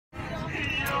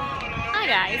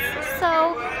guys,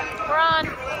 so we're on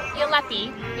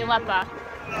Yelapa.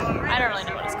 I don't really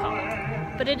know what it's called,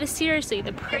 but it is seriously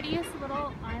the prettiest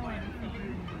little island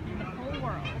thing in the whole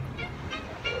world.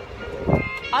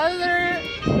 Other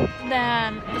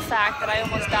than the fact that I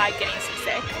almost died getting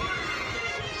seasick.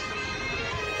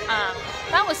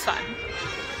 That was fun.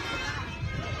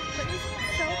 But isn't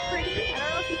it so pretty? I don't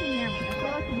know if you can hear me. I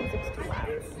feel like the music's too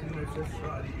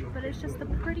loud. But it's just the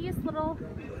prettiest little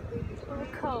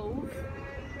cove.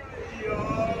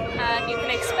 And you can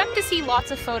expect to see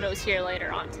lots of photos here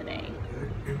later on today.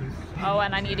 Oh,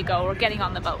 and I need to go. We're getting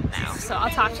on the boat now. So I'll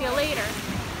talk to you later.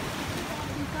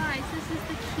 You guys, this is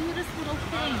the cutest little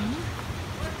thing.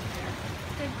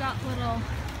 They've got little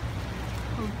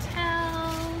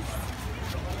hotels,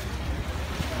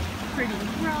 pretty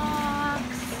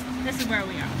rocks. This is where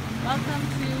we are. Welcome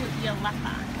to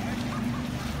Yelapa.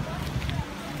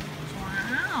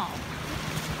 Wow.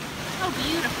 Oh,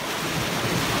 beautiful.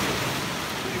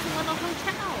 Here's a little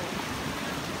hotel.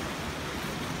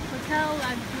 Hotel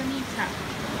La Bonita.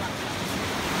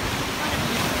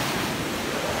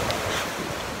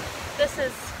 This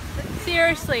is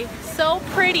seriously so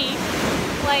pretty.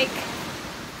 Like,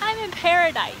 I'm in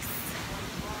paradise.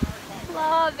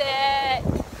 Love it.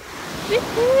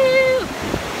 Woohoo!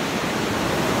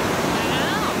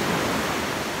 Wow.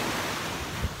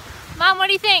 Mom, what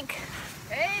do you think?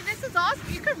 Hey, this is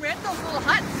awesome. You can rent those little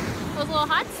huts. Those little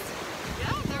huts?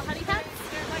 Yeah, they're Honey huts?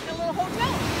 They're like a little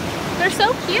hotel. They're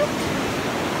so cute.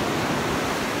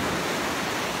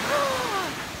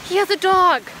 He has a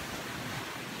dog.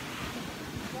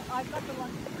 Well, I've got the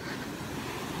one.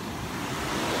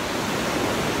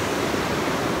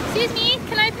 Excuse me,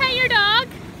 can I pet your dog?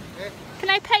 Can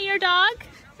I pet your dog?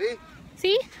 Sí.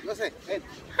 See? No sé. Ven.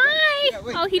 Hi! Mira,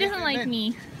 wait, Oh, he ven, doesn't ven, like ven.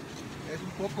 me. Es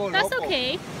un poco That's loco.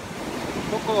 okay. Un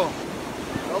poco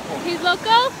loco. He's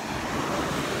loco?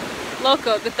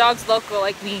 Loco, the dog's loco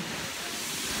like me.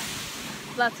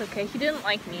 That's okay, he didn't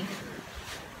like me.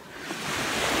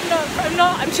 No,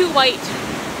 I'm too white.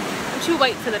 I'm too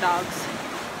white for the dogs.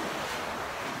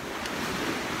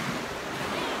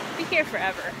 Be here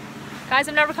forever. Guys,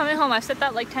 I'm never coming home. I've said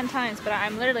that like 10 times, but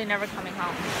I'm literally never coming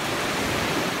home.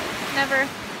 Never,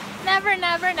 never,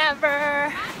 never,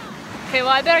 never. Okay,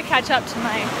 well, I better catch up to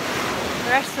the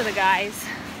rest of the guys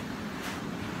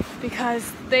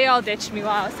because they all ditched me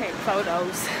while I was taking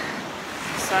photos.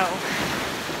 So,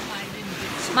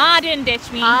 Ma didn't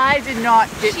ditch me. I did not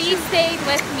ditch She you. stayed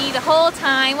with me the whole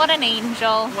time. What an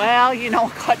angel. Well, you know,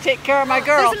 gotta take care of my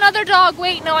girl. There's another dog.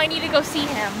 Wait, no, I need to go see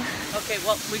him. Okay,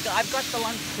 well, I've got the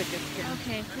lunch tickets here.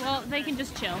 Okay, well, they can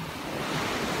just chill.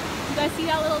 You guys see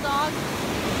that little dog?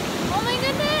 Oh my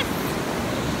goodness!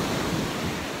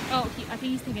 Oh, I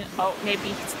think he's thinking, oh, maybe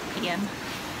he's peeing.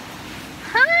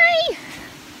 Hi!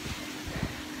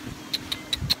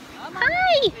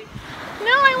 Hi!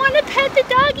 No, I want to pet the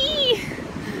doggy!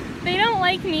 They don't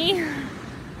like me.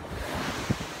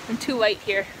 I'm too white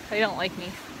here. They don't like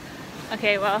me.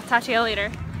 Okay, well, talk to you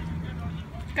later.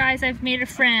 Guys, I've made a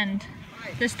friend.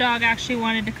 This dog actually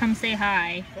wanted to come say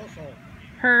hi.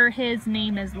 His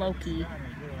name is Loki.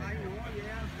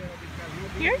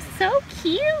 You're so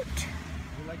cute.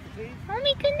 Oh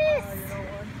my goodness.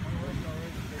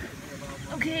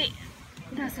 Okay,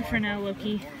 that's it for now,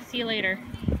 Loki. See you later.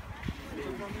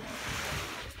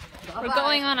 We're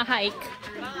going on a hike.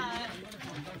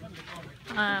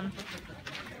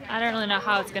 I don't really know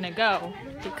how it's gonna go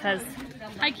because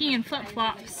hiking in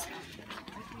flip-flops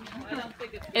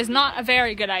is not a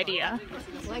very good idea.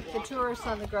 Like the tourists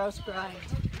on the grouse grind.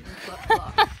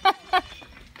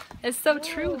 It's so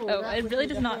true though. It really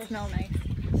does not smell nice.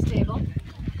 Stable.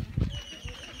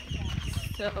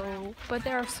 So, but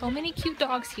there are so many cute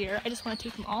dogs here. I just want to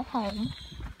take them all home.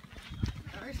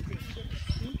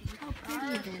 How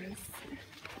pretty it is.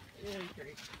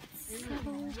 So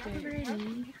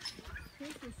pretty.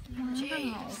 Wow.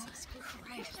 Jesus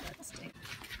Christ, that stinks.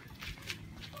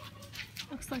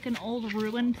 Looks like an old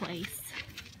ruined place.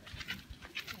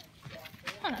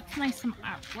 Oh, that's nice, some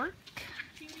artwork.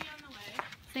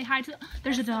 Say hi to the,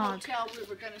 there's a dog. Hotel we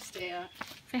were gonna stay at.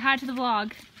 Say hi to the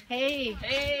vlog. Hey.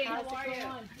 Hey, How's it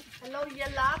going? Hello,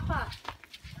 Yelapa.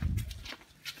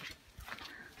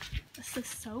 This is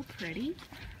so pretty.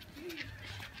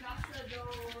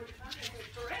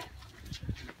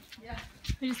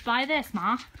 We just buy this,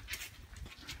 Ma.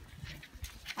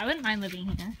 I wouldn't mind living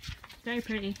here. It's very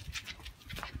pretty.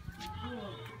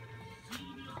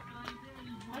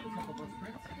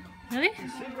 Really?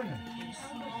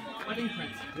 Wedding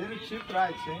prints. Very cheap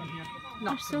price, eh?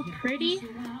 They're so pretty.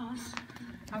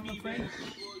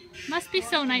 Must be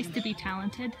so nice to be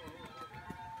talented.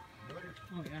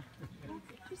 Oh yeah.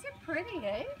 Is it pretty,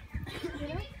 eh?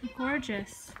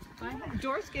 Gorgeous.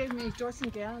 Doris gave me Doris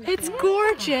and Gail. It's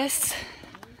gorgeous.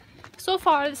 So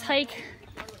far, this hike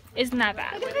isn't that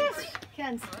bad. Look at this,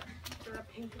 Ken.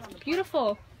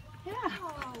 Beautiful. Yeah.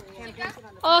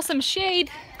 Oh, some shade.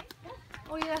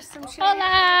 Oh yes, some shade.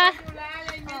 Hola.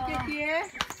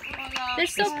 Oh. They're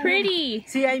so pretty.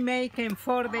 See, I make them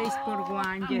 4 days per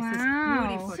one. Yes, Wow.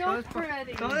 it's beautiful. So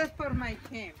pretty. Todo es por my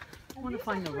team. I want to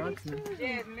find the rugs now.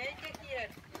 Yes, make it here.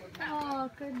 Oh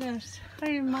goodness.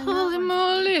 Hey, my Holy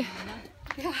moly.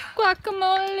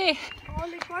 Guacamole.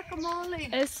 Holy guacamole.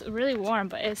 It's really warm,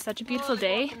 but it's such a beautiful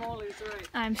day.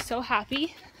 I'm so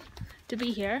happy to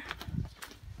be here.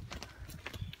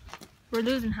 We're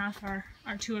losing half our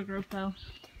tour group though.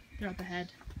 They're up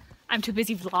ahead. I'm too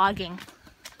busy vlogging.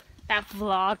 That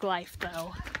vlog life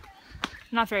though.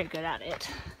 I'm not very good at it.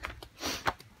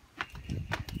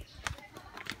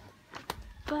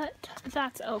 But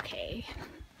that's okay.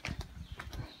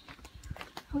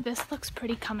 Oh, this looks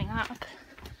pretty coming up.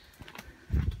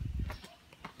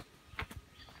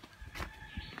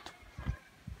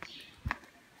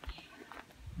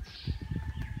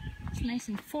 It's nice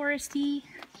and foresty.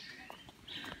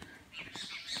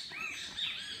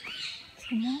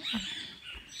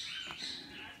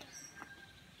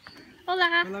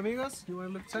 Hola! Hola amigos, you want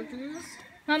to look something to this?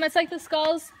 Mom, it's like the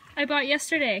skulls I bought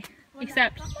yesterday,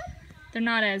 except they're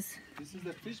not as This is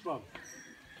the fish bomb.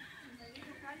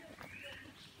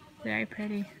 very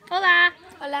pretty. Hola!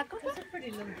 Hola. That's a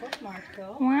pretty little bookmark,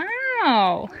 though.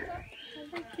 Wow!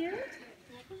 Isn't that cute?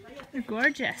 They're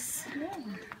gorgeous.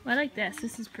 Well, I like this.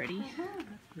 This is pretty.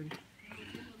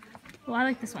 Well, I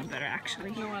like this one better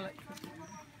actually. No, I like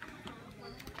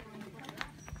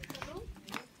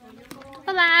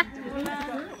Hola!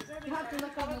 You have to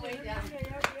look on the way down.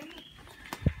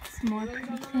 Some more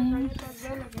pretty things.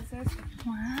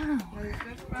 Wow.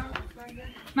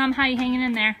 Mom, how you hanging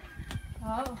in there?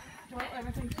 Oh, well,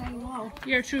 everything's hanging low.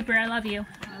 You're a trooper. I love you.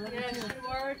 Yes, you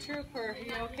are a trooper.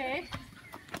 You okay?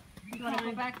 You want to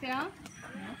go back down?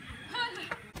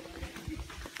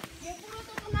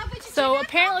 So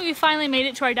apparently we finally made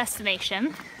it to our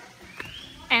destination.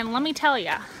 And let me tell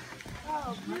ya,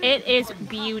 it is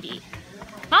beauty.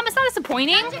 Mom, it's not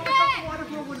disappointing.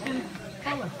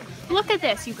 Look at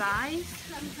this, you guys.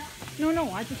 No,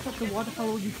 I just thought the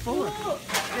waterfall would be full.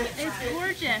 It's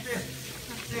gorgeous.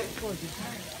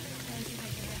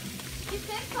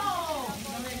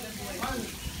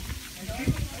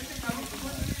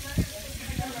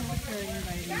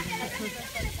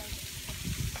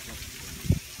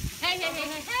 Hey, hey, hey,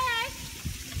 hey, hey.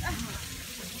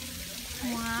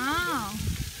 Wow.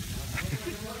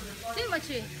 Sí,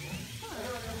 mochi.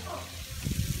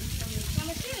 La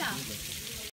mochila.